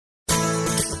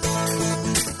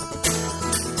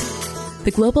The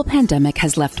global pandemic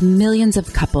has left millions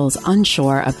of couples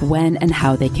unsure of when and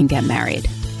how they can get married.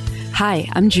 Hi,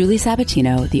 I'm Julie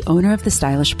Sabatino, the owner of The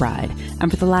Stylish Bride,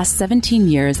 and for the last 17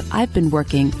 years, I've been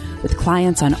working with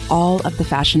clients on all of the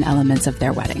fashion elements of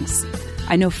their weddings.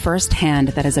 I know firsthand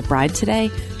that as a bride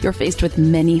today, you're faced with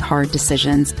many hard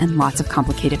decisions and lots of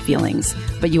complicated feelings,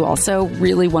 but you also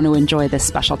really want to enjoy this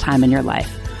special time in your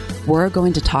life. We're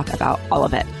going to talk about all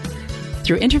of it.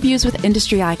 Through interviews with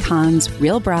industry icons,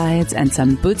 real brides, and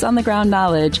some boots-on-the-ground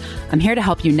knowledge, I'm here to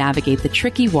help you navigate the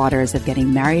tricky waters of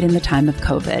getting married in the time of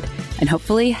COVID and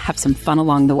hopefully have some fun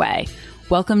along the way.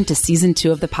 Welcome to Season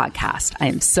 2 of the podcast. I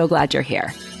am so glad you're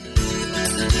here.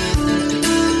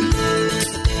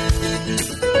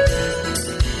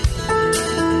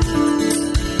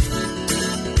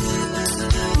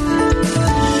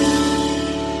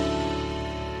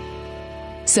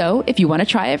 So if you want to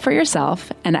try it for yourself,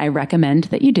 and I recommend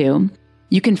that you do,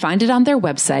 you can find it on their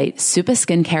website,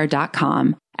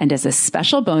 supaskincare.com. And as a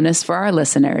special bonus for our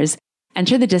listeners,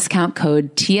 enter the discount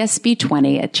code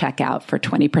TSB20 at checkout for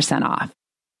 20% off.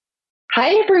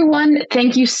 Hi, everyone.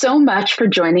 Thank you so much for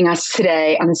joining us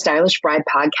today on the Stylish Bride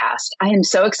podcast. I am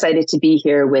so excited to be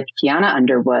here with Kiana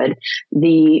Underwood,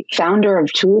 the founder of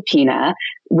Tulipina,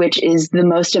 which is the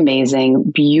most amazing,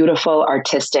 beautiful,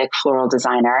 artistic floral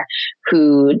designer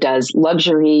who does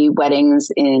luxury weddings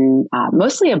in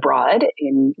mostly abroad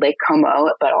in Lake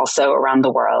Como, but also around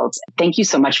the world. Thank you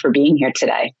so much for being here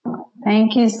today.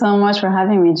 Thank you so much for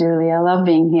having me, Julie. I love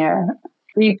being here.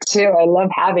 Me too. I love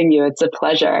having you. It's a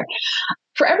pleasure.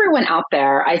 For everyone out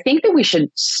there, I think that we should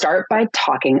start by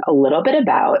talking a little bit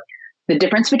about the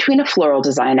difference between a floral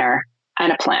designer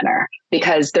and a planner,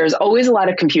 because there's always a lot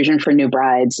of confusion for new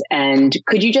brides. And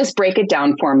could you just break it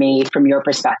down for me from your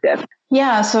perspective?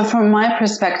 Yeah. So from my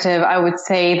perspective, I would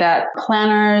say that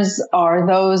planners are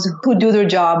those who do their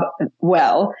job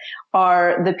well,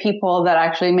 are the people that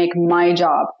actually make my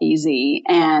job easy.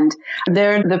 And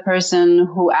they're the person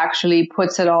who actually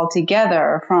puts it all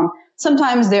together.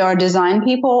 Sometimes they are design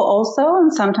people also,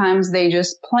 and sometimes they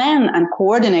just plan and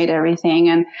coordinate everything.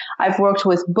 And I've worked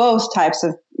with both types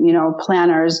of,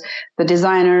 planners, the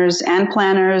designers and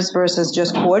planners versus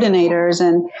just coordinators.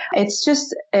 And it's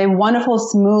just a wonderful,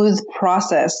 smooth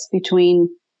process between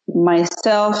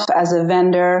myself as a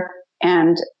vendor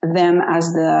and them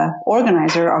as the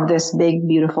organizer of this big,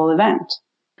 beautiful event.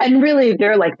 And really,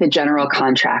 they're like the general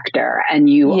contractor, and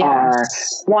you are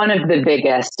one of the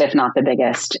biggest, if not the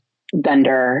biggest,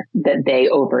 vendor that they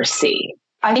oversee.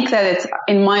 I think that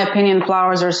in my opinion,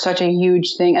 flowers are such a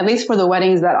huge thing. At least for the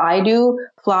weddings that I do,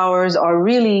 flowers are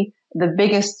really the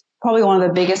biggest, probably one of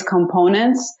the biggest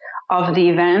components of the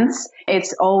events.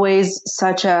 It's always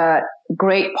such a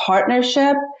great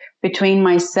partnership between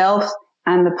myself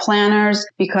and the planners,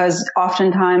 because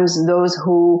oftentimes those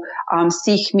who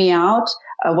seek me out,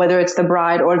 whether it's the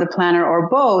bride or the planner or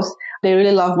both, they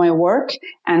really love my work.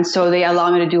 And so they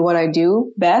allow me to do what I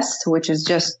do best, which is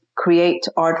just create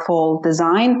artful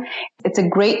design. I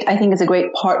think it's a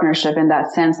great partnership in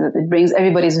that sense that it brings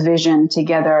everybody's vision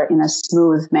together in a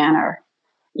smooth manner.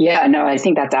 Yeah, no, I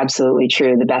think that's absolutely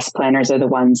true. The best planners are the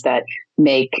ones that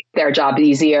make their job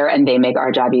easier, and they make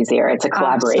our job easier. It's a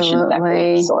collaboration of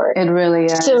that sort. It really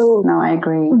is. So, no, I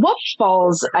agree. What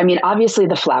falls, obviously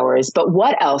the flowers, but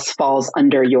what else falls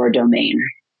under your domain?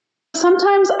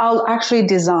 Sometimes I'll actually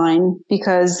design,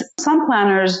 because some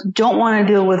planners don't want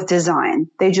to deal with design.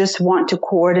 They just want to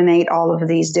coordinate all of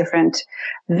these different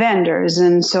vendors.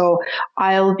 And so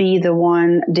I'll be the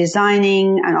one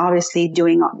designing, and obviously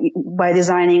by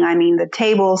designing, I mean the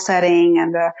table setting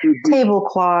and the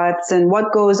tablecloths and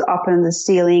what goes up in the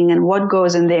ceiling and what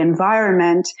goes in the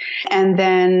environment. And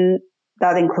then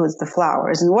that includes the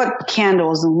flowers and what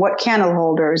candles and what candle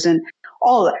holders and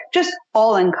just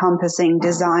all-encompassing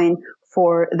design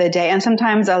for the day. And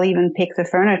sometimes I'll even pick the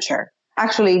furniture.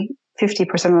 Actually, 50%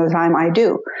 of the time I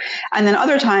do. And then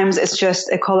other times it's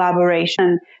just a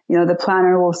collaboration. The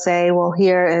planner will say, well,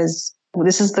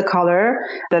 this is the color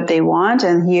that they want,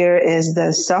 and here is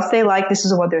the stuff they like. This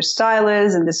is what their style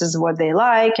is, and this is what they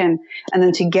like. And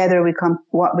then together we come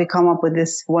up with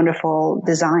this wonderful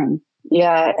design.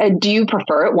 Yeah. Do you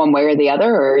prefer it one way or the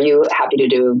other, or are you happy to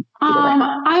do either way?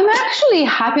 I'm actually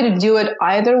happy to do it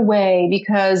either way,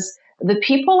 because the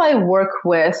people I work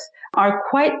with are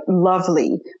quite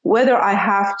lovely. Whether I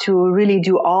have to really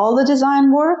do all the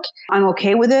design work, I'm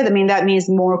okay with it. That means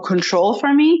more control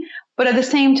for me. But at the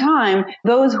same time,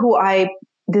 those who I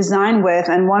design with,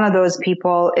 and one of those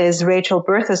people is Rachel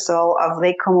Berthasol of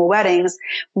Lake Como Weddings.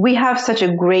 We have such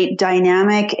a great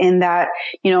dynamic in that,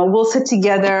 we'll sit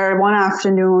together one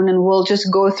afternoon and we'll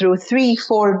just go through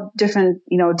 3-4 different,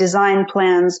 design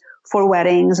plans for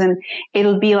weddings. And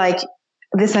it'll be like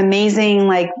this amazing,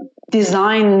 like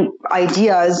design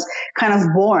ideas kind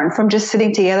of born from just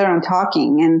sitting together and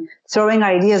talking and throwing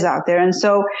ideas out there. And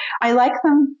so I like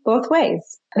them both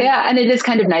ways. Yeah. And it is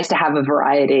kind of nice to have a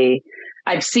variety.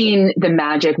 I've seen the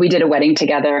magic. We did a wedding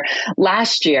together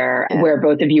last year where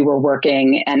both of you were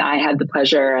working, and I had the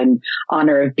pleasure and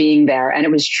honor of being there. And it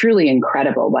was truly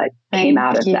incredible what came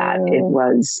out of that. It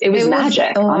was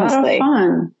magic, honestly. Lot of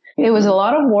fun. It was a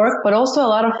lot of work, but also a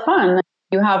lot of fun.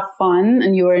 You have fun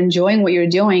and you are enjoying what you're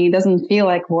doing. It doesn't feel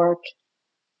like work.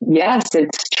 Yes,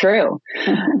 it's true.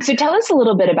 So tell us a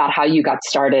little bit about how you got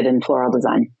started in floral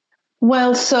design.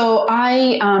 Well, so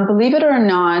I, believe it or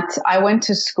not, I went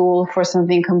to school for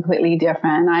something completely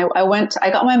different. I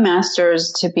got my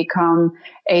master's to become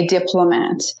a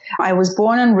diplomat. I was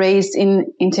born and raised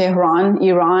in Tehran,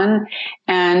 Iran,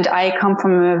 and I come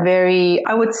from a very,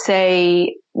 I would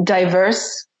say,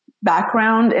 diverse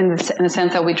background in the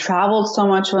sense that we traveled so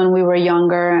much when we were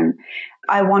younger, and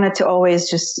I wanted to always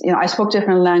just, I spoke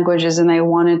different languages and I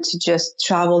wanted to just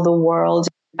travel the world.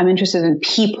 I'm interested in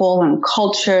people and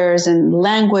cultures and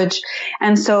language.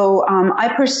 And so,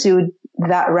 I pursued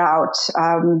that route,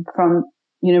 from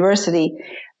university,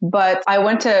 but I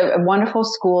went to a wonderful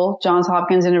school, Johns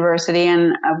Hopkins University,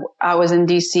 and I was in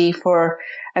DC for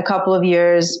a couple of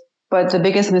years. But the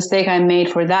biggest mistake I made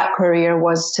for that career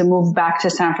was to move back to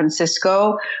San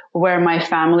Francisco, where my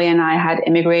family and I had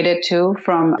immigrated to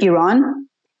from Iran.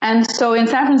 And so in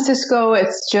San Francisco,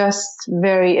 it's just a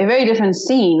very different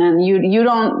scene. And you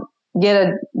don't get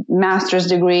a master's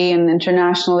degree in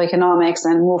international economics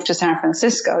and move to San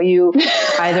Francisco. You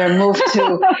either move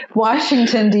to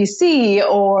Washington, D.C.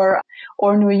 or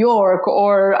New York,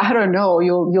 or I don't know,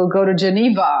 you'll go to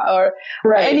Geneva or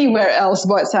anywhere else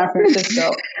but San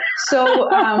Francisco. So,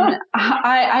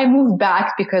 I moved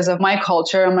back because of my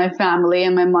culture and my family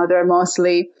and my mother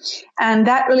mostly. And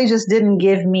that really just didn't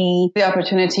give me the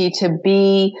opportunity to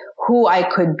be who I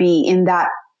could be in that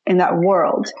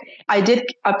world. I did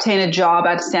obtain a job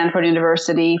at Stanford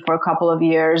University for a couple of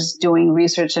years doing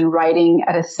research and writing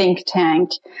at a think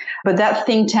tank. But that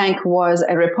think tank was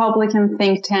a Republican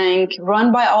think tank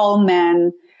run by all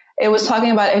men. It was talking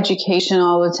about education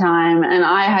all the time, and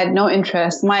I had no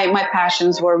interest. My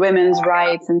passions were women's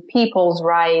rights and people's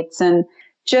rights and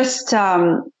just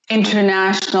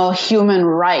international human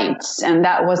rights. And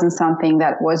that wasn't something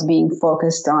that was being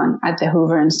focused on at the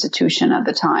Hoover Institution at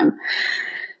the time.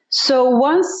 So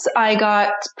once I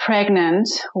got pregnant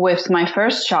with my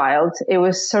first child, it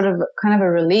was sort of kind of a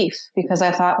relief because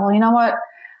I thought, well, you know what?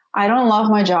 I don't love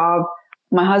my job.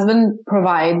 My husband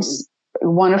provides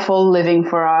wonderful living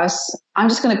for us. I'm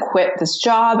just going to quit this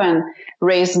job and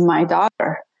raise my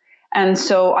daughter. And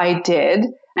so I did.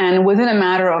 And within a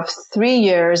matter of 3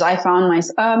 years, I found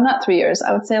myself, not 3 years,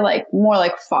 I would say more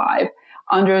like 5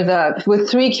 with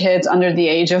 3 kids under the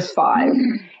age of 5.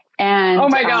 And oh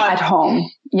my God. At home.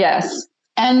 Yes.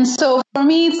 And so for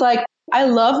me, it's like, I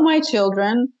love my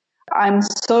children. I'm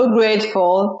so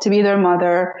grateful to be their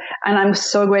mother. And I'm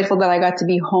so grateful that I got to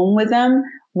be home with them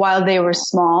while they were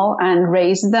small and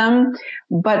raise them.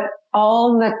 But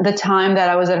all the time that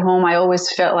I was at home, I always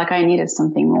felt like I needed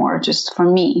something more just for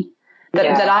me.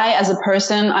 That I, as a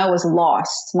person, I was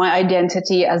lost. My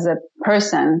identity as a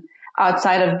person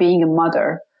outside of being a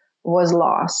mother was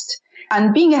lost.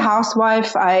 And being a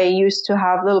housewife, I used to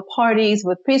have little parties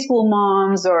with preschool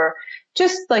moms or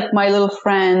just like my little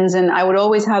friends. And I would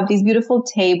always have these beautiful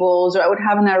tables, or I would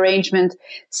have an arrangement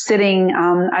sitting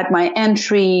at my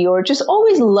entry, or just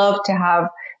always loved to have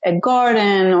a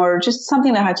garden or just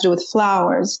something that had to do with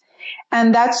flowers.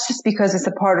 And that's just because it's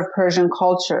a part of Persian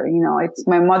culture. It's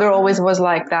my mother always was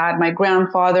like that. My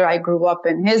grandfather, I grew up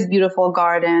in his beautiful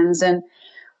gardens, and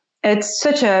it's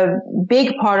such a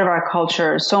big part of our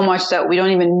culture, so much that we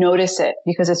don't even notice it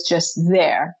because it's just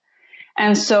there.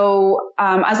 And so,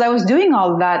 as I was doing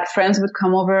all of that, friends would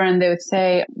come over and they would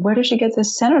say, where did you get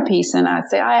this centerpiece? And I'd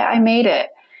say, I made it.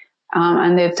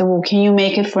 And they'd say, well, can you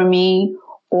make it for me?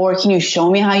 Or can you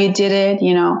show me how you did it?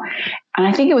 And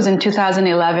I think it was in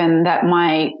 2011 that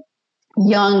my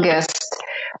youngest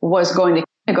was going to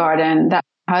kindergarten. That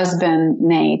husband,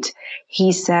 Nate,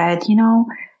 he said,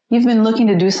 you've been looking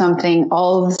to do something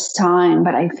all this time,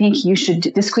 but I think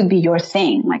this could be your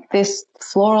thing. Like this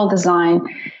floral design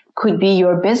could be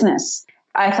your business.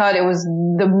 I thought it was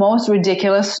the most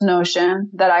ridiculous notion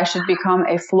that I should become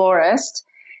a florist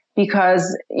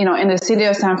because, in the city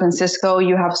of San Francisco,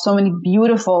 you have so many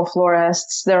beautiful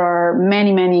florists. There are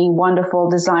many, many wonderful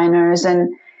designers. And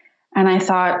I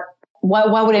thought,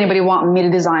 why would anybody want me to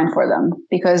design for them?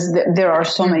 Because there are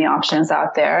so many options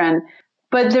out there. And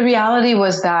But the reality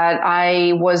was that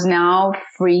I was now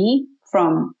free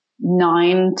from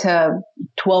 9 to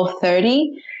 12:30,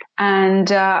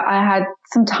 and I had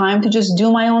some time to just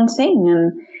do my own thing,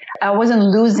 and I wasn't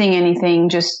losing anything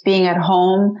just being at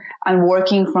home and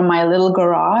working from my little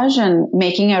garage and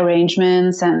making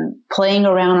arrangements and playing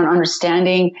around and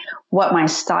understanding what my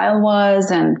style was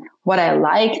and what I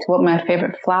liked, what my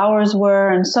favorite flowers were.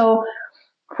 And so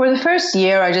for the first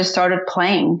year, I just started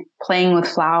playing with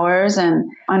flowers and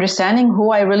understanding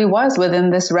who I really was within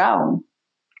this realm.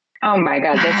 Oh my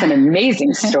God, that's an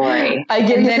amazing story. I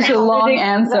gave you such a long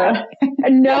answer.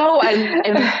 No,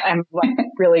 I'm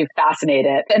really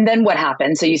fascinated. And then what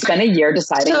happened? So you spent a year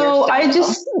deciding. So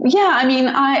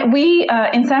we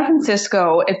in San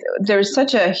Francisco, there's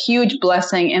such a huge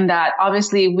blessing in that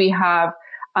obviously we have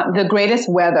the greatest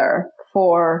weather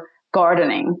for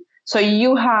gardening. So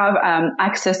you have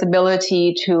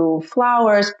accessibility to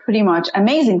flowers, pretty much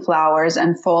amazing flowers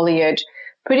and foliage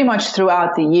pretty much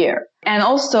throughout the year. And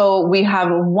also we have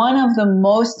one of the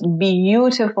most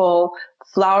beautiful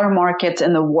flower markets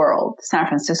in the world, San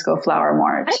Francisco Flower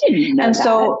Mart. I didn't know and that.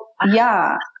 So,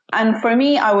 yeah. And for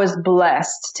me, I was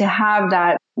blessed to have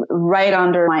that right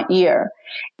under my ear.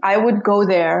 I would go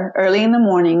there early in the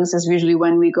mornings is usually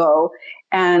when we go,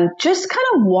 and just kind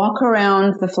of walk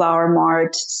around the flower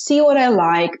mart, see what I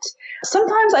liked.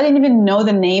 Sometimes I didn't even know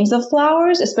the names of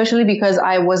flowers, especially because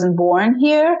I wasn't born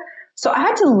here. So I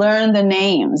had to learn the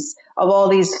names of all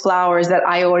these flowers that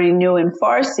I already knew in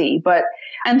Farsi,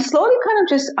 and slowly kind of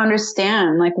just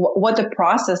understand like what the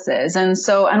process is.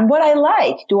 And what I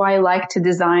like. Do I like to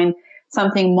design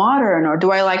something modern, or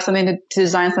do I like something to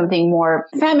design something more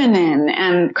feminine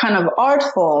and kind of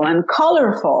artful and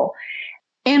colorful?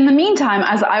 In the meantime,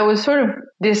 as I was sort of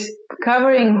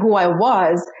discovering who I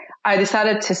was, I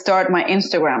decided to start my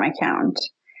Instagram account.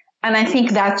 And I think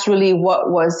that's really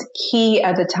what was key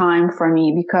at the time for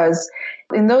me, because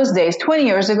in those days, 20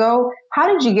 years ago, how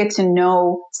did you get to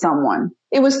know someone?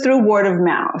 It was through word of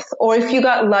mouth. Or if you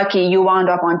got lucky, you wound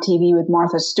up on TV with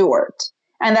Martha Stewart.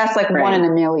 And that's like right. 1 in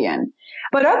a million.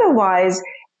 But otherwise,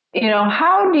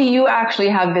 how do you actually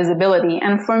have visibility?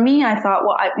 And for me, I thought,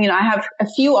 well, I have a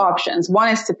few options. One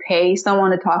is to pay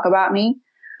someone to talk about me,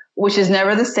 which is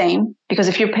never the same, because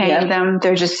if you're paying them,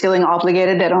 they're just feeling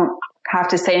obligated. They don't have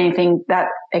to say anything that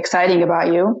exciting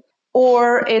about you.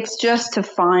 Or it's just to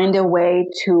find a way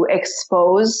to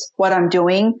expose what I'm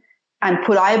doing and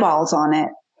put eyeballs on it.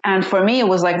 And for me, it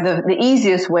was like the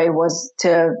easiest way was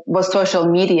social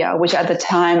media, which at the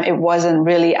time it wasn't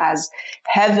really as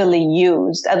heavily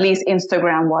used. At least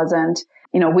Instagram wasn't.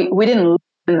 We didn't live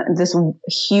in this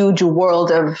huge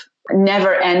world of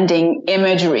never ending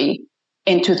imagery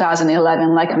in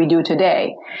 2011 like we do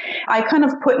today. I kind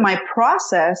of put my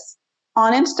process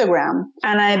on Instagram,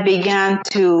 and I began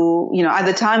to, at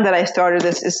the time that I started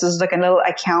this was like a little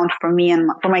account for me and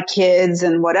for my kids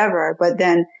and whatever. But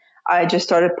then I just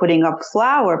started putting up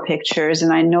flower pictures,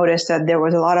 and I noticed that there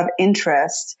was a lot of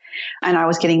interest, and I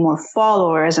was getting more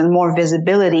followers and more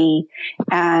visibility.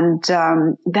 And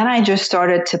then I just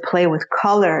started to play with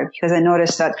color, because I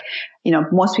noticed that,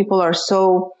 most people are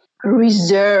so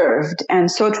reserved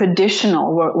and so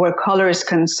traditional where color is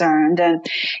concerned. And,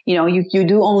 you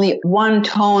do only one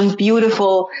tone,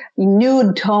 beautiful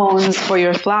nude tones for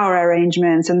your flower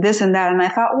arrangements and this and that. And I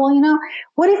thought, well,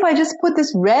 what if I just put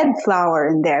this red flower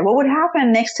in there? What would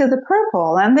happen next to the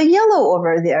purple and the yellow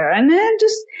over there? And then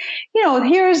just,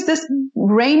 here's this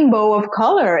rainbow of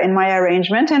color in my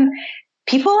arrangement, and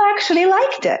people actually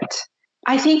liked it.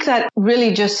 I think that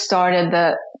really just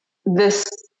started this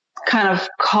kind of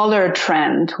color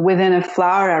trend within a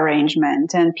flower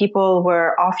arrangement, and people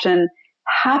were often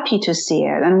happy to see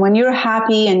it. And when you're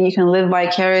happy and you can live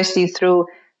vicariously through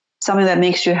something that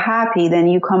makes you happy, then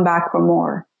you come back for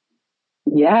more.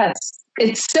 Yes.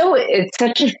 It's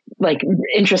such a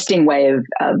interesting way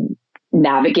of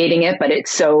navigating it, but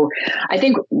I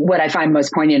think what I find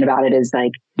most poignant about it is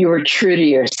you were true to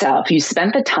yourself. You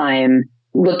spent the time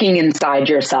looking inside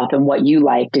yourself and what you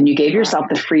liked, and you gave yourself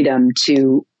the freedom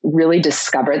to really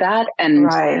discover that. And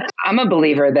right. I'm a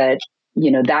believer that,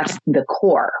 that's the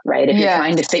core, right? If you're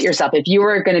trying to fit yourself, if you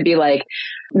were going to be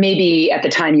maybe at the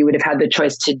time you would have had the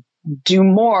choice to do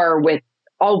more with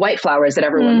all white flowers that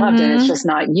everyone loved, and it's just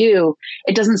not you,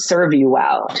 it doesn't serve you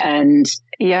well. And,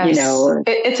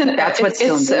 that's what's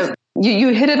so you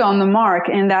hit it on the mark,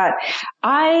 in that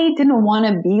I didn't want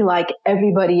to be like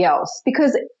everybody else,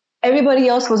 because everybody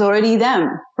else was already them,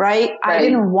 right?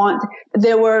 Right.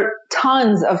 There were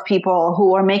tons of people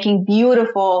who are making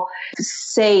beautiful,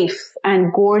 safe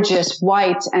and gorgeous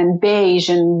white and beige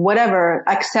and whatever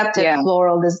accepted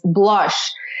floral, this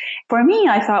blush. for me,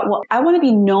 I thought, well, I want to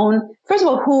be known. First of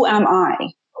all, who am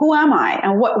I? Who am I?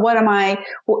 And what am I?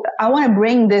 I want to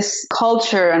bring this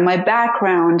culture and my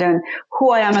background and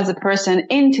who I am as a person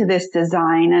into this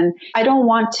design. And I don't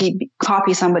want to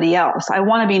copy somebody else. I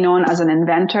want to be known as an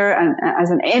inventor and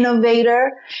as an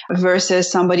innovator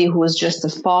versus somebody who is just a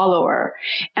follower.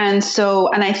 And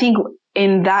I think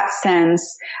in that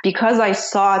sense, because I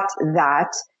sought that,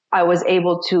 I was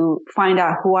able to find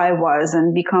out who I was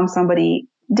and become somebody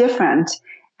different.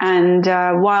 And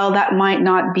while that might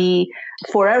not be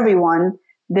for everyone,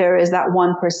 there is that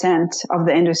 1% of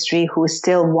the industry who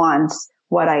still wants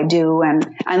what I do and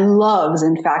loves,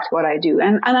 in fact, what I do.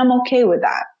 And I'm okay with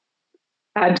that.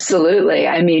 Absolutely.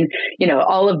 I mean,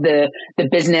 all of the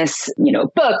business,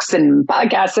 books and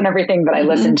podcasts and everything that I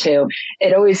listen to,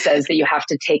 it always says that you have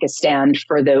to take a stand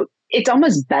for it's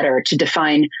almost better to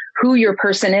define who your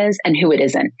person is and who it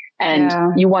isn't.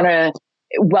 And you want to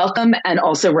welcome and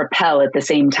also repel at the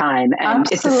same time. And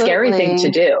It's a scary thing to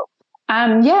do.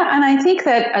 And I think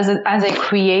that as a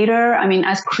creator,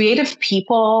 as creative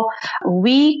people,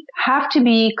 we have to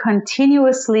be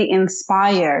continuously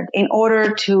inspired in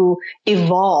order to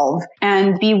evolve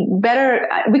and be better.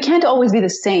 We can't always be the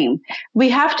same. We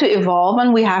have to evolve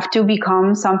and we have to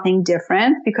become something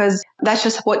different because that's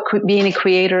just what being a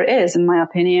creator is, in my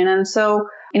opinion. And so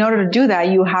in order to do that,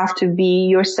 you have to be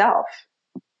yourself.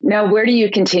 Now, where do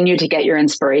you continue to get your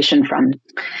inspiration from?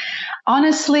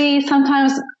 Honestly,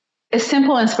 sometimes a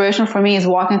simple inspiration for me is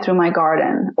walking through my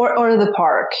garden or the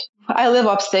park. I live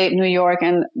upstate New York,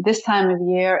 and this time of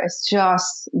year is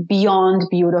just beyond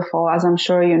beautiful, as I'm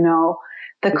sure you know.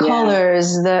 The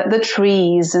colors, the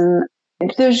trees, and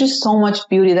there's just so much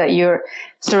beauty that you're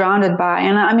surrounded by.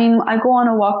 And I go on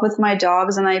a walk with my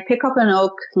dogs and I pick up an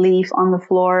oak leaf on the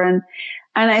floor and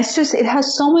it's just, it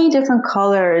has so many different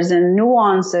colors and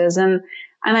nuances. And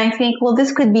I think, well,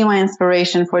 this could be my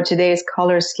inspiration for today's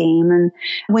color scheme. And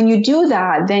when you do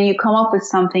that, then you come up with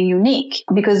something unique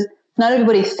because not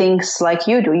everybody thinks like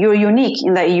you do. You're unique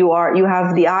in that you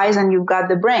have the eyes and you've got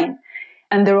the brain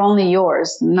and they're only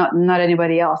yours, not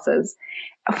anybody else's.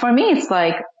 For me, it's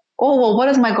like, oh, well, what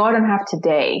does my garden have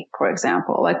today? For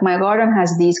example, like my garden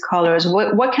has these colors.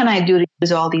 What can I do to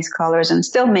use all these colors and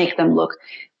still make them look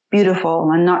beautiful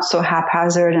and not so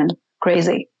haphazard and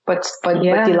crazy, but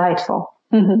delightful.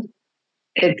 Mm-hmm.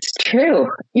 It's true.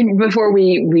 Before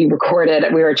we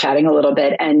recorded, we were chatting a little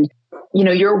bit and,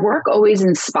 your work always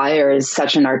inspires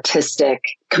such an artistic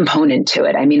component to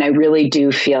it. I really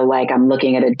do feel like I'm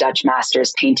looking at a Dutch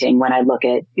master's painting when I look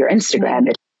at your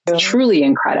Instagram. It's truly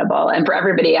incredible. And for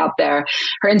everybody out there,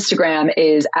 her Instagram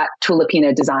is at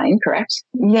Tulipina Design, correct?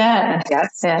 Yes.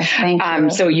 Thank you.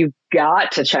 So you've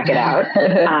got to check it out.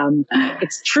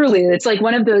 It's like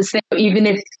one of those things, even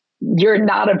if you're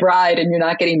not a bride and you're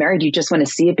not getting married, you just want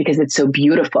to see it because it's so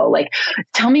beautiful. Like,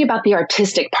 tell me about the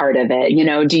artistic part of it.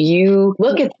 Do you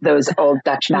look at those old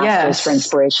Dutch masters for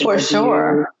inspiration? For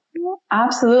sure.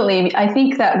 Absolutely. I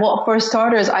think that, for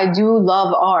starters, I do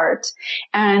love art.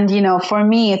 And, for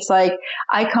me, it's like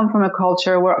I come from a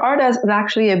culture where art is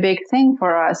actually a big thing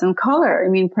for us and color.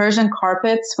 Persian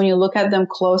carpets, when you look at them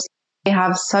closely, they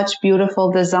have such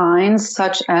beautiful designs,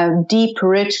 such a deep,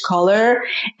 rich color,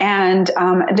 and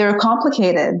they're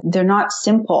complicated. They're not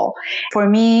simple. For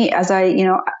me,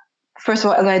 first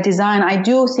of all, as I design, I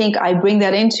do think I bring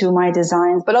that into my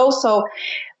designs, but also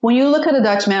when you look at a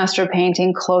Dutch master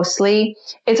painting closely,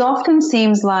 it often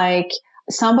seems like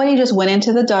somebody just went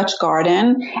into the Dutch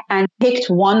garden and picked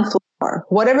one flower,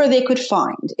 whatever they could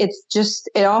find.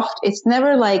 It's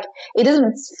never like, it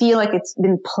doesn't feel like it's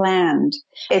been planned.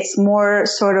 It's more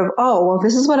sort of, oh, well,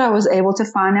 this is what I was able to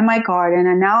find in my garden.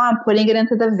 And now I'm putting it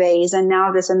into the vase. And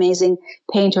now this amazing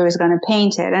painter is going to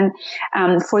paint it.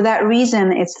 And for that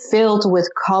reason, it's filled with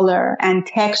color and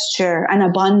texture and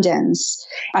abundance.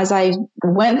 As I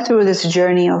went through this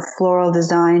journey of floral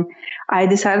design, I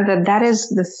decided that is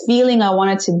the feeling I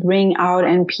wanted to bring out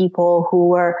in people who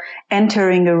were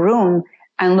entering a room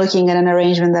and looking at an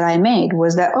arrangement that I made,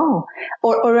 was that,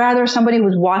 or rather somebody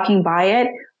who's walking by it,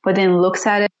 but then looks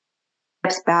at it,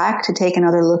 steps back to take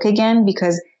another look again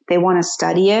because they want to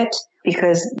study it,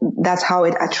 because that's how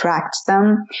it attracts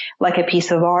them, like a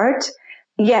piece of art.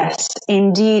 Yes,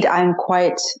 indeed, I'm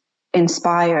quite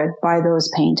inspired by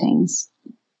those paintings.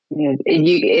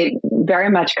 It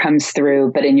very much comes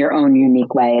through, but in your own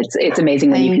unique way. It's amazing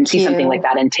when you can see something like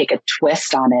that and take a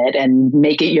twist on it and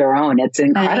make it your own. It's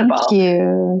incredible.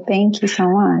 Thank you so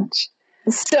much.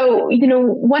 So,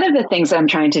 one of the things that I'm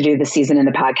trying to do this season in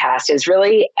the podcast is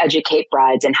really educate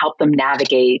brides and help them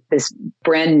navigate this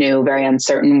brand new, very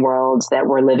uncertain world that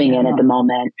we're living in at the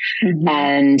moment. Mm-hmm.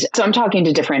 And so I'm talking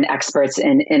to different experts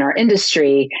in our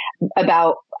industry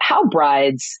about how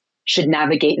brides should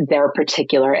navigate their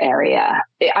particular area.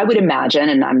 I would imagine,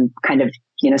 and I'm kind of,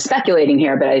 speculating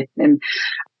here, but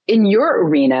in your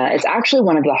arena, it's actually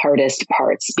one of the hardest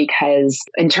parts because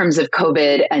in terms of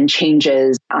COVID and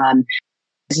changes,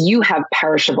 you have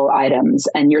perishable items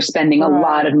and you're spending a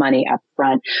lot of money up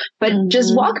front. But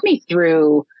just walk me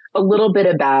through a little bit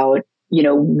about,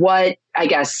 what, I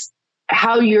guess,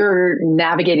 how you're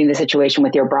navigating the situation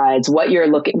with your brides, what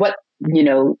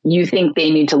you think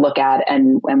they need to look at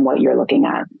and what you're looking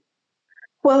at.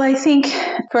 Well, I think,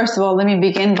 first of all, let me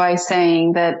begin by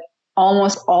saying that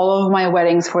almost all of my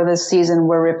weddings for this season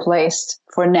were replaced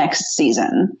for next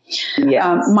season.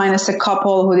 Yes. Minus a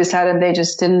couple who decided they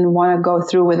just didn't want to go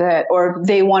through with it, or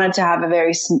they wanted to have a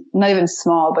very, not even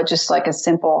small, but just like a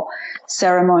simple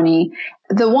ceremony.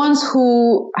 The ones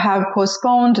who have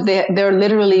postponed, they're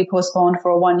literally postponed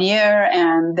for 1 year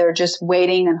and they're just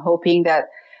waiting and hoping that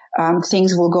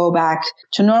things will go back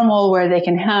to normal where they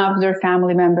can have their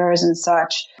family members and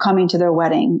such coming to their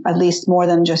wedding, at least more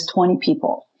than just 20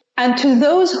 people. And to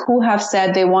those who have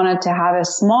said they wanted to have a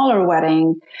smaller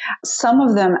wedding, some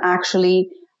of them actually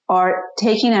are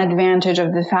taking advantage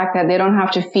of the fact that they don't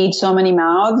have to feed so many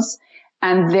mouths.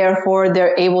 And therefore,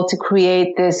 they're able to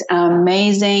create this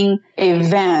amazing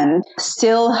event,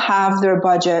 still have their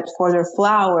budget for their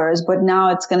flowers, but now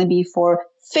it's going to be for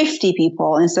 50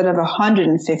 people instead of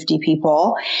 150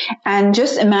 people. And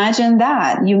just imagine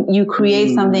that. You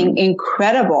create something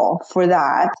incredible for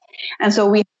that. And so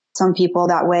we have some people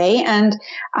that way. And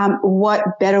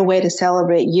what better way to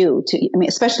celebrate you?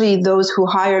 Especially those who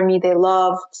hire me, they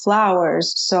love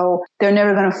flowers. So they're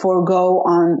never going to forego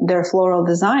on their floral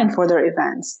design for their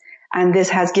events. And this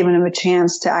has given them a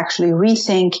chance to actually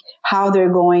rethink how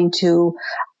they're going to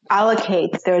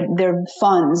allocate their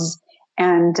funds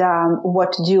and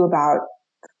what to do about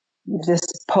this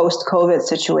post-COVID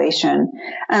situation.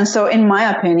 And so in my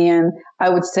opinion, I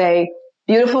would say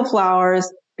beautiful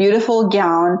flowers, beautiful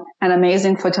gown, an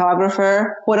amazing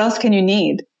photographer. What else can you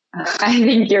need? I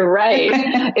think you're right.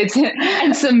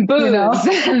 And some booze,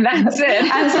 and that's it.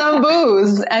 And some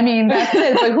booze. I mean, that's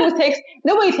it. But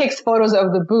nobody takes photos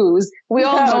of the booze. We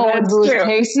all know what booze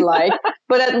tastes like.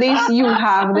 But at least you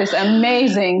have this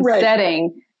amazing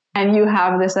setting, and you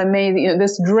have this amazing,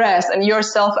 this dress, and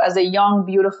yourself as a young,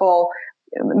 beautiful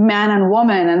man and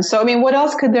woman. And so, what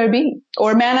else could there be?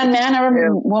 Or man and man,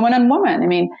 or woman and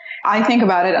woman. I think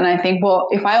about it and I think, well,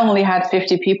 if I only had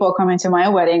 50 people coming to my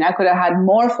wedding, I could have had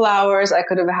more flowers. I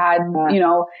could have had,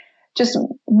 just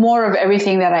more of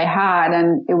everything that I had,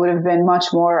 and it would have been much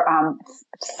more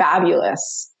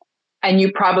fabulous. And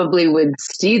you probably would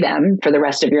see them for the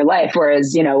rest of your life.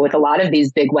 Whereas, with a lot of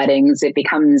these big weddings, it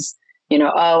becomes,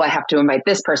 I have to invite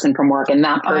this person from work and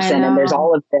that person, and there's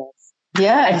all of this.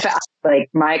 Yeah. In fact, like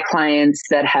my clients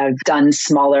that have done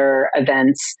smaller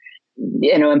events,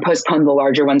 and postponed the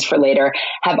larger ones for later,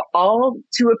 have all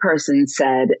to a person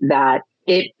said that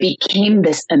it became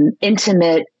this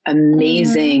intimate,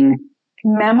 amazing,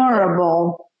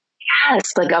 memorable.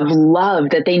 Yes, like of love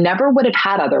that they never would have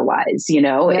had otherwise.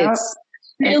 It's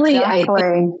really, I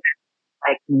think,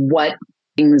 like what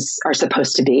things are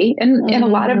supposed to be in a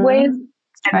lot of ways.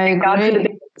 And I agree. God for the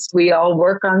business, we all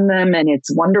work on them and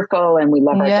it's wonderful and we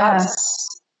love our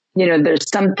jobs. There's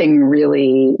something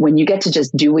really when you get to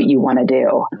just do what you want to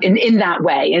do in that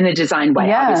way, in a design way.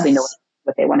 Yes. Obviously, know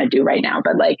what they want to do right now,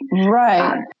 but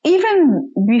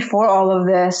even before all of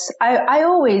this, I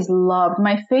always loved,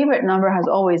 my favorite number has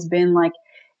always been like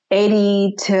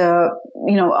 80 to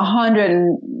 100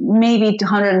 and maybe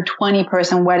 120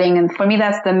 person wedding, and for me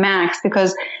that's the max,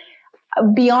 because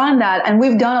beyond that, and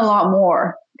we've done a lot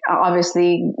more.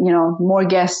 Obviously, more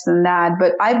guests than that,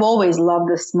 but I've always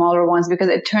loved the smaller ones because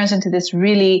it turns into this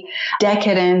really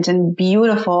decadent and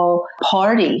beautiful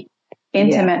party,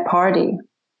 intimate party.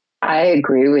 I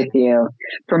agree with you.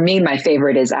 For me, my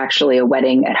favorite is actually a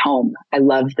wedding at home. I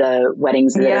love the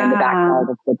weddings that are in the backyard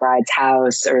of the bride's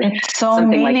house or it's so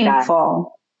something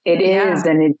meaningful. Like that. It is.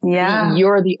 And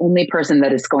you're the only person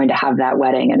that is going to have that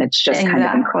wedding. And it's just kind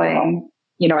of incredible.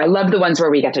 I love the ones where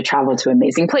we get to travel to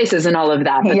amazing places and all of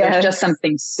that, but there's just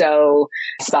something so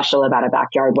special about a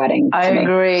backyard wedding. I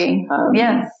agree.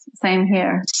 Yes, same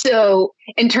here. So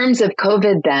in terms of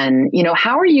COVID then,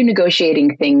 how are you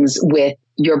negotiating things with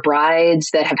your brides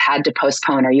that have had to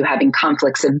postpone? Are you having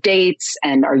conflicts of dates,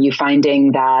 and are you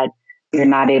finding that you're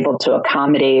not able to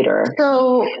accommodate or?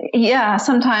 So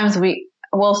sometimes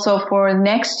Well, so for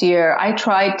next year, I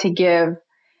tried to give,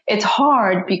 it's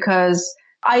hard because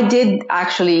I did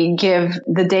actually give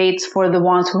the dates for the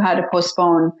ones who had to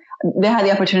postpone. They had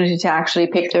the opportunity to actually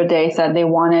pick their dates that they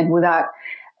wanted without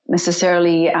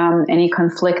necessarily any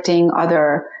conflicting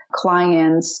other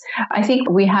clients. I think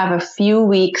we have a few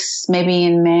weeks, maybe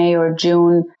in May or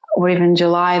June or even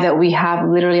July, that we have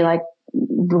literally like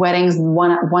weddings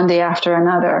one day after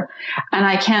another. And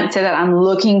I can't say that I'm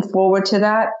looking forward to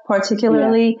that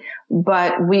particularly,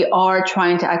 but we are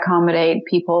trying to accommodate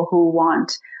people who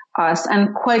want us.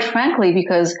 And quite frankly,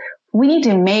 because we need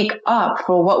to make up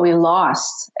for what we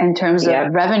lost in terms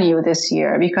of revenue this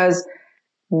year, because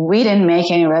we didn't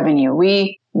make any revenue.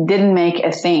 We didn't make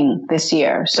a thing this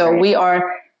year. So we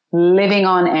are living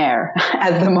on air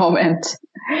at the moment.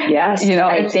 Yes.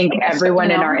 I think everyone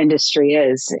in our industry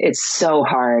is. It's so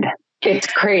hard. It's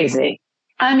crazy.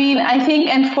 I mean, I think,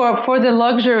 and for the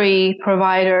luxury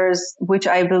providers, which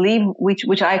I believe,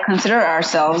 which I consider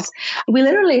ourselves, we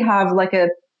literally have like a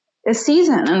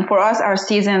season. And for us, our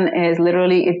season is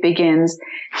literally, it begins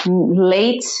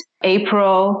late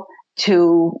April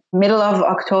to middle of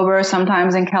October,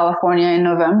 sometimes in California in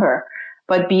November.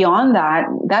 But beyond that,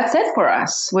 that's it for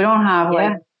us. We don't have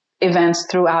like events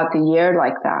throughout the year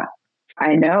like that.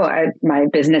 I know. My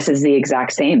business is the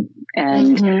exact same.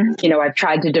 And, I've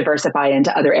tried to diversify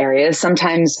into other areas.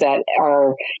 Sometimes that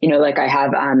are, like I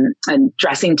have a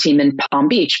dressing team in Palm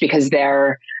Beach because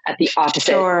they're at the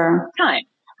opposite time.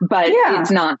 But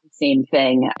it's not the same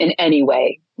thing in any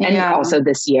way. And also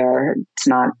this year, it's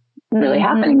not really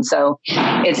happening. So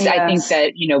I think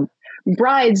that,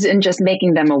 brides and just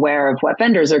making them aware of what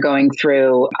vendors are going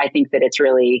through. I think that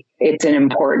it's an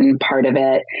important part of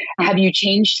it. Have you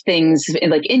changed things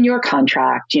like in your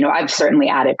contract? I've certainly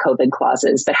added COVID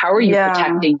clauses, but how are you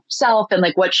protecting yourself, and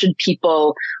like what should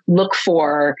people look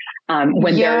for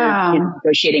when they're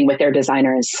negotiating with their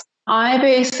designers? We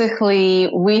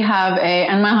have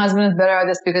and my husband is better at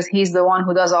this because he's the one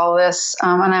who does all this.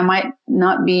 And I might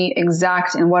not be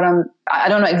exact in I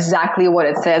don't know exactly what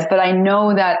it says, but I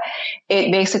know that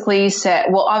it basically said,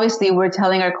 well, obviously we're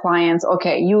telling our clients,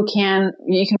 okay, you can,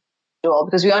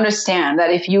 because we understand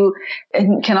that if you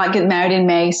cannot get married in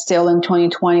May still in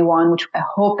 2021, which I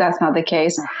hope that's not the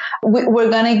case, we're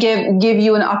going to give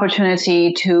you an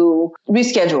opportunity to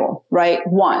reschedule, right?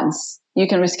 Once. You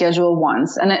can reschedule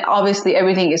once. And obviously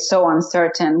everything is so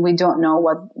uncertain. We don't know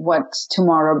what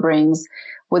tomorrow brings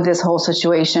with this whole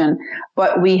situation,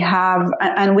 but we have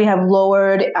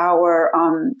lowered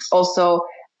also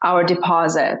our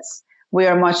deposits. We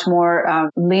are much more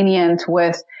lenient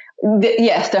with,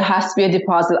 yes, there has to be a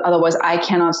deposit. Otherwise I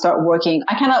cannot start working.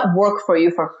 I cannot work for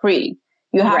you for free.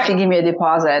 You have to give me a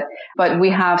deposit, but we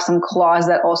have some clause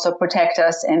that also protect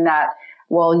us in that,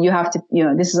 well, you have to,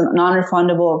 this is a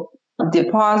non-refundable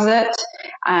deposit.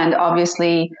 And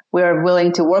obviously we're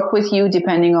willing to work with you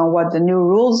depending on what the new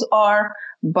rules are.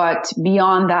 But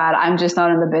beyond that, I'm just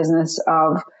not in the business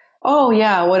of, oh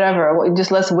yeah, whatever, just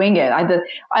let's wing it.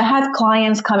 I had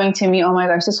clients coming to me. Oh my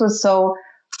gosh, this was so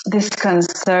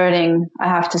disconcerting. I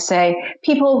have to say,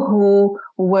 people who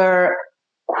were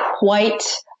quite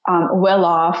well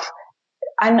off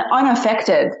and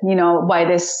unaffected, by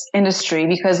this industry,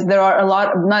 because there are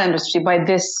by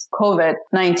this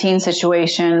COVID-19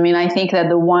 situation. I mean, I think that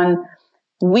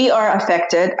we are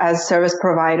affected as service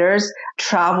providers.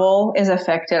 Travel is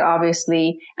affected,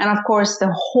 obviously. And of course,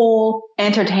 the whole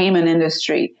entertainment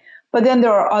industry. But then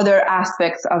there are other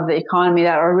aspects of the economy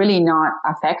that are really not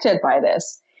affected by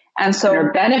this. And so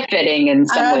they're benefiting in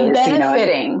some ways.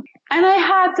 And I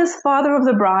had this father of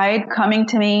the bride coming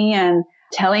to me and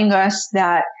telling us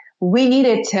that we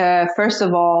needed to, first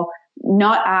of all,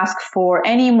 not ask for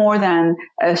any more than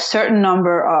a certain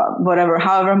number of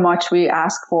however much we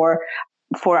ask for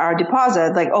our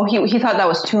deposit. Like, he thought that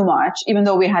was too much, even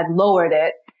though we had lowered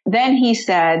it. Then he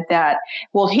said that,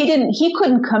 well, he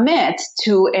couldn't commit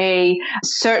to a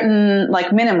certain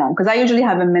like minimum, because I usually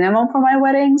have a minimum for my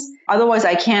weddings. Otherwise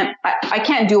I can't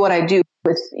do what I do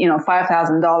with,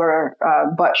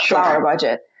 $5,000, flower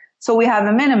budget. So we have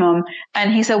a minimum.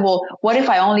 And he said, well, what if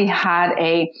I only had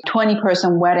a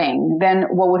 20-person wedding? Then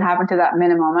what would happen to that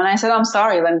minimum? And I said, I'm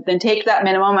sorry, then take that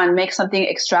minimum and make something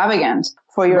extravagant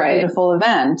for your beautiful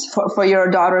event, for your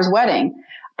daughter's wedding.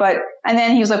 And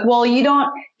then he was like, well, you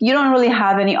don't really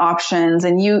have any options,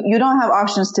 and you don't have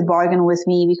options to bargain with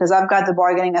me because I've got the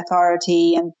bargaining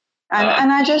authority. And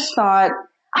I just thought,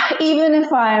 even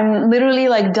if I'm literally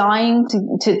like dying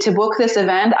to book this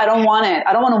event, I don't want it.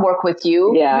 I don't want to work with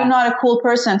you. Yeah. You're not a cool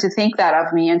person to think that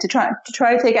of me and to try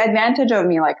to take advantage of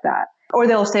me like that. Or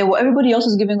they'll say, well, everybody else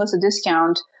is giving us a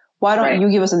discount. Why don't you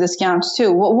give us a discount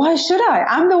too? Well, why should I?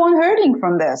 I'm the one hurting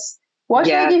from this. Why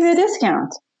should I give you a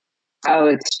discount? Oh,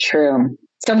 it's true.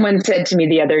 Someone said to me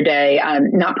the other day,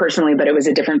 not personally, but it was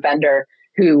a different vendor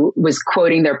who was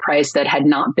quoting their price that had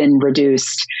not been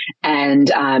reduced.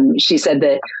 And she said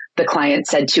that the client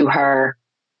said to her,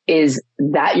 "Is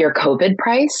that your COVID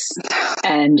price?"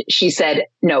 And she said,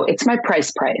 "No, it's my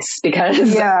price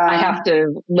because I have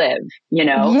to live, you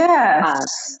know?"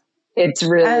 Yes. It's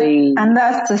really... And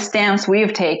that's the stance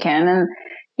we've taken. And,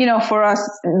 you know, for us,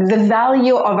 the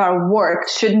value of our work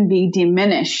shouldn't be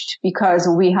diminished because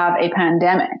we have a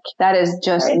pandemic. That is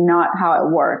just not how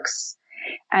it works.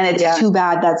 And it's too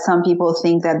bad that some people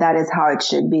think that that is how it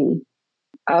should be.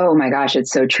 Oh my gosh,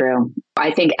 it's so true.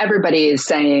 I think everybody is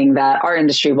saying that our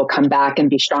industry will come back and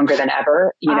be stronger than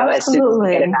ever, you know, as soon as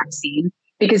we get a vaccine,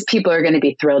 because people are going to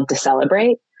be thrilled to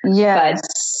celebrate. Yes.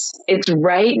 But it's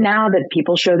right now that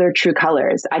people show their true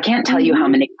colors. I can't tell you how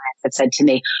many clients have said to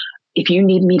me, "If you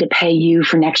need me to pay you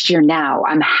for next year now,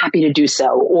 I'm happy to do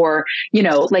so." Or, you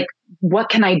know, like, what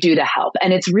can I do to help?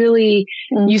 And it's really,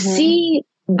 you see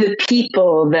the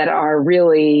people that are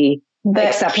really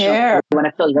exceptional you want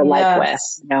to fill your life with,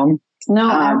 you know?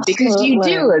 No, because you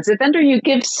do, as a vendor, you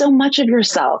give so much of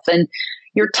yourself and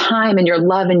your time and your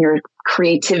love and your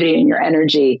creativity and your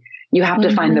energy. You have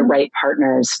to find the right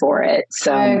partners for it.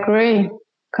 So I agree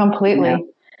completely. Yeah.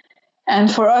 And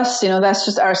for us, you know, that's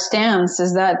just our stance,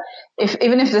 is that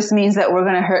even if this means that we're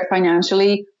going to hurt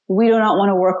financially, we do not want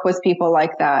to work with people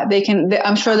like that.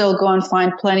 I'm sure they'll go and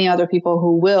find plenty other people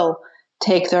who will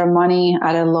take their money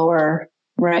at a lower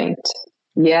rate.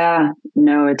 Yeah,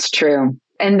 no, it's true.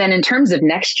 And then in terms of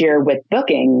next year with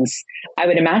bookings, I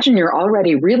would imagine you're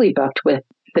already really booked with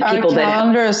the people that... Our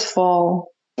calendar is full.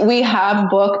 We have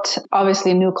booked,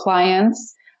 obviously, new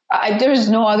clients. There's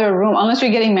no other room, unless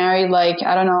you're getting married, like,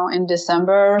 I don't know, in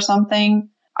December or something.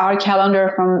 Our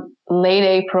calendar from late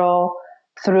April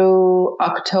through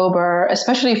October,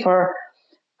 especially for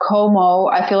Como,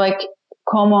 I feel like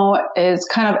Como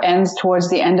ends towards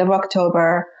the end of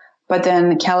October, but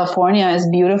then California is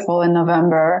beautiful in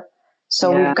November.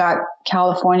 So we've got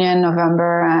California in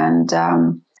November. And,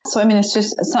 so, I mean, it's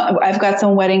just, I've got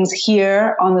some weddings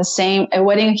here a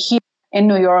wedding here in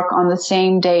New York on the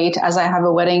same date as I have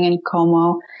a wedding in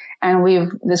Como. And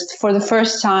for the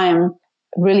first time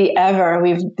really ever,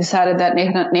 we've decided that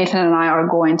Nathan and I are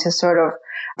going to sort of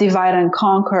divide and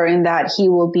conquer, in that he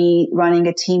will be running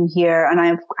a team here and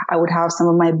I would have some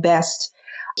of my best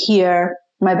here,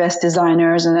 my best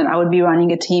designers, and then I would be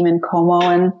running a team in Como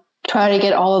and try to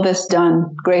get all of this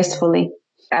done gracefully.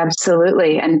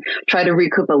 Absolutely. And try to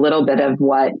recoup a little bit of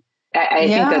what I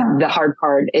think that the hard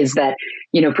part is that,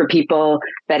 you know, for people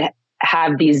that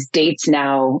have these dates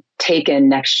now taken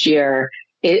next year,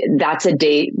 that's a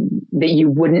date that you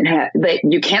wouldn't have, that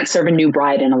you can't serve a new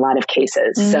bride in a lot of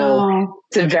cases. No. So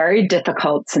it's a very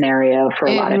difficult scenario for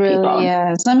a lot of people. It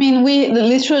really is. I mean, we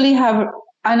literally have,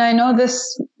 and I know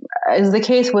this is the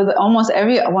case with almost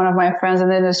every one of my friends in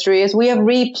the industry, is we have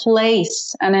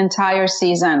replaced an entire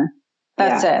season.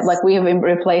 That's it. Like, we have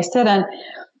replaced it. And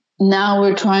now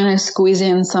we're trying to squeeze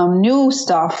in some new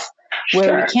stuff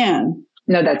where we can.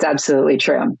 No, that's absolutely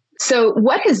true. So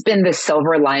what has been the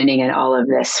silver lining in all of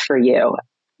this for you?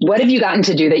 What have you gotten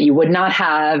to do that you would not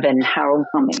have, and how?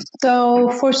 So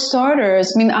for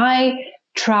starters, I mean, I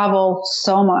travel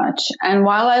so much. And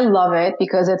while I love it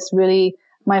because it's really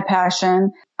my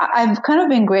passion, I've kind of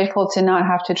been grateful to not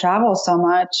have to travel so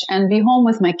much and be home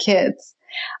with my kids.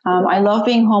 I love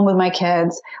being home with my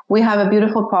kids. We have a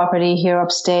beautiful property here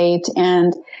upstate,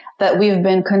 and that we've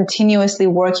been continuously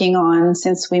working on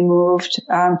since we moved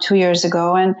 2 years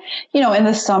ago. And, you know, in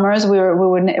the summers,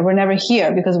 we're never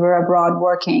here because we're abroad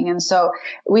working. And so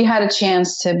we had a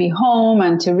chance to be home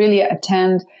and to really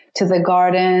attend to the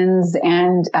gardens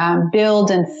and build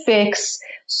and fix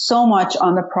so much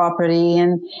on the property,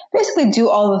 and basically do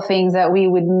all the things that we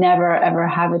would never, ever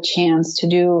have a chance to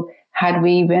do had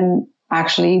we been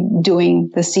actually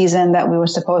doing the season that we were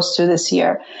supposed to this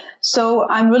year. So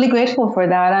I'm really grateful for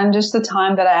that, and just the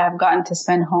time that I have gotten to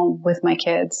spend home with my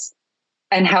kids.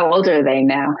 And how old are they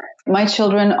now? My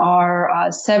children are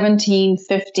 17,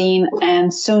 15,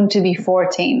 and soon to be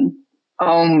 14.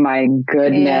 Oh my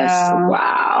goodness. Yeah.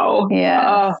 Wow. Yeah.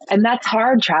 Oh, and that's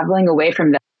hard, traveling away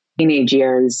from the teenage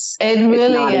years. It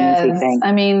really is.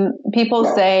 I mean, people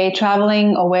say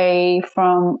traveling away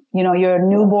from, you know, your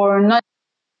newborn, not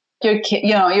your kid,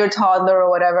 you know, your toddler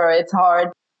or whatever, it's hard.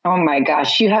 Oh my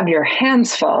gosh, you have your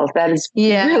hands full. That is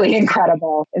really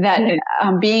incredible. That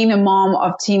being a mom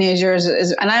of teenagers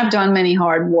is, and I've done many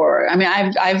hard work. I mean,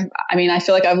 I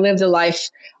feel like I've lived a life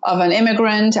of an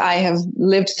immigrant. I have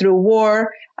lived through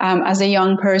war as a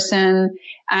young person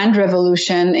and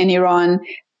revolution in Iran.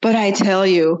 But I tell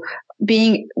you,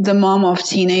 being the mom of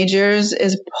teenagers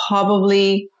is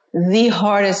probably the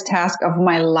hardest task of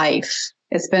my life.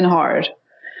 It's been hard,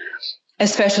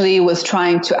 especially with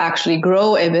trying to actually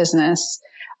grow a business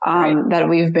that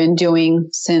we've been doing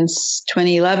since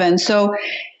 2011. So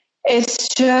it's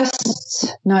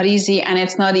just not easy, and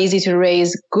it's not easy to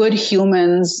raise good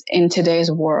humans in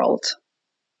today's world.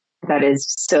 That is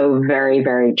so very,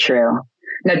 very true.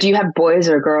 Now, do you have boys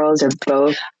or girls or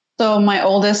both? So my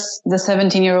oldest, the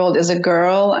 17-year-old, is a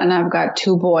girl, and I've got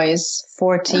two boys,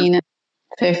 15 and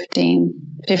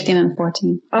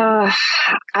 14.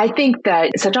 I think that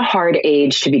it's such a hard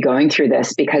age to be going through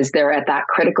this because they're at that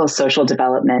critical social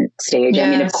development stage. Yes. I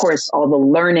mean, of course, all the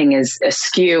learning is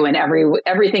askew and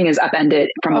everything is upended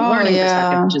from a learning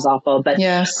perspective, which is awful. But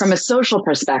from a social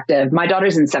perspective, my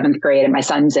daughter's in 7th grade and my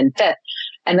son's in 5th.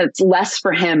 And it's less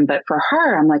for him, but for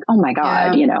her, I'm like, oh my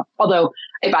God, although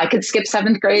if I could skip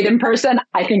 7th grade in person,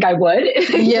 I think I would.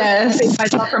 Yes. Save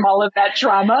myself from all of that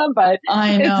trauma, but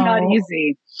I know. It's not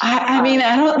easy. I mean,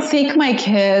 I don't think my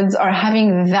kids are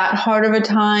having that hard of a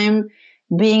time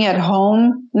being at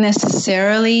home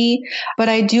necessarily, but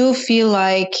I do feel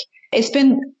like it's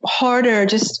been harder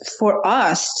just for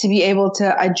us to be able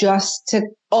to adjust to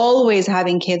always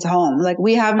having kids home. Like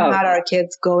we haven't had our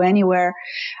kids go anywhere.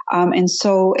 And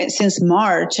so since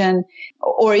March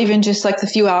or even just like the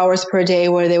few hours per day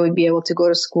where they would be able to go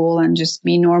to school and just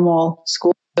be normal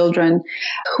school children.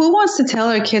 Who wants to tell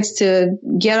our kids to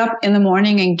get up in the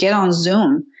morning and get on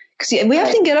Zoom? Because we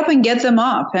have to get up and get them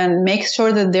up and make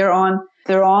sure that they're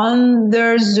on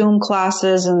their Zoom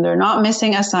classes and they're not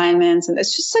missing assignments. And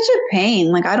it's just such a pain.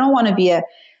 Like I don't want to be a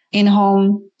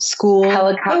in-home school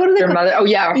helicopter mother. Oh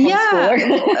yeah.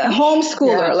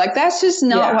 Homeschooler. Yeah. Like that's just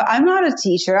not what I'm not a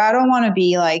teacher. I don't want to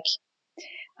be like,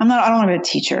 I don't want to be a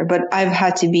teacher, but I've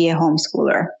had to be a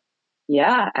homeschooler.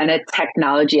 Yeah. And a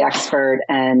technology expert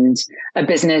and a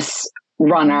business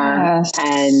runner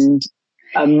and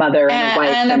a mother and a wife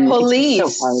and a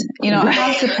police. So I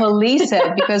have to police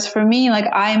it because for me, like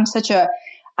I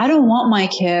don't want my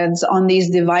kids on these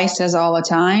devices all the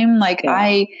time. Like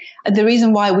the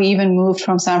reason why we even moved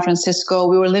from San Francisco,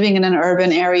 we were living in an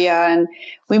urban area and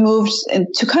we moved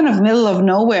to kind of middle of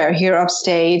nowhere here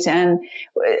upstate. And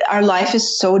our life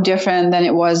is so different than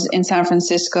it was in San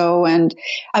Francisco. And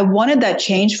I wanted that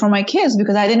change for my kids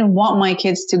because I didn't want my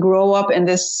kids to grow up in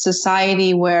this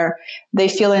society where they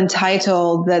feel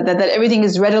entitled, that everything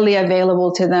is readily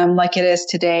available to them like it is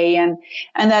today. And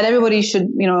that everybody should,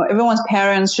 everyone's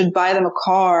parents should buy them a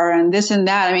car and this and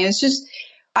that. I mean, it's just,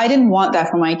 I didn't want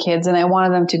that for my kids, and I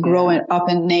wanted them to grow up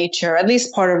in nature, at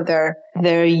least part of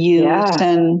their youth. Yeah.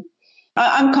 And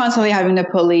I'm constantly having to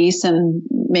police and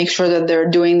make sure that they're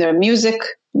doing their music.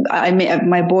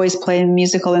 My boys play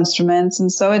musical instruments, and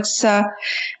so it's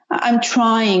I'm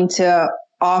trying to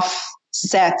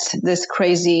offset this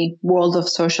crazy world of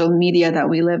social media that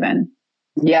we live in.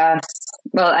 Yes.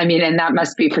 Well, I mean, and that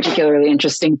must be particularly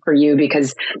interesting for you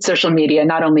because social media,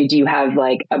 not only do you have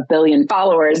like 1 billion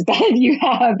followers that you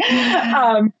have,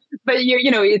 but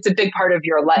it's a big part of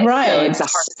your life. Right. So it's a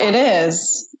hard It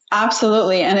is.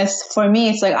 Absolutely. And for me,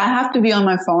 it's like I have to be on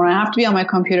my phone. I have to be on my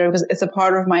computer because it's a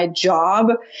part of my job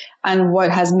and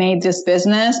what has made this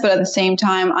business. But at the same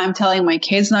time, I'm telling my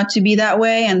kids not to be that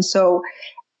way. And so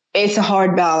it's a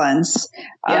hard balance.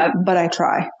 But I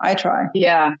try.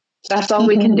 Yeah. That's all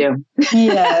we can do.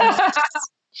 Yes.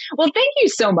 Well, thank you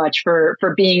so much for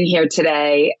being here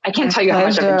today. I can't tell you how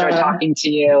much I've enjoyed talking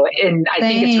to you. And I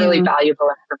think it's really valuable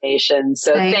information.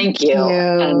 So thank you.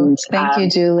 And thank you,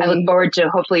 Julie. I look forward to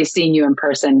hopefully seeing you in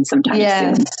person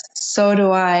sometime soon. So do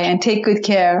I. And take good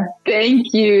care.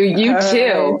 Thank you. You all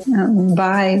too. Right.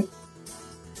 Bye.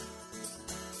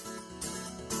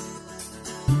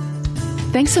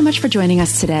 Thanks so much for joining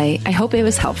us today. I hope it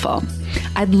was helpful.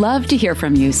 I'd love to hear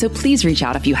from you, so please reach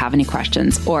out if you have any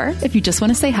questions or if you just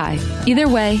want to say hi. Either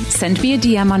way, send me a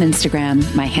DM on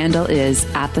Instagram. My handle is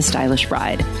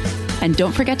 @thestylishbride. And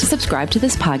don't forget to subscribe to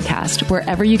this podcast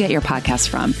wherever you get your podcasts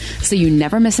from so you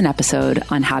never miss an episode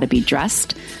on how to be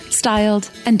dressed, styled,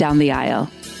 and down the aisle.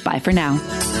 Bye for now.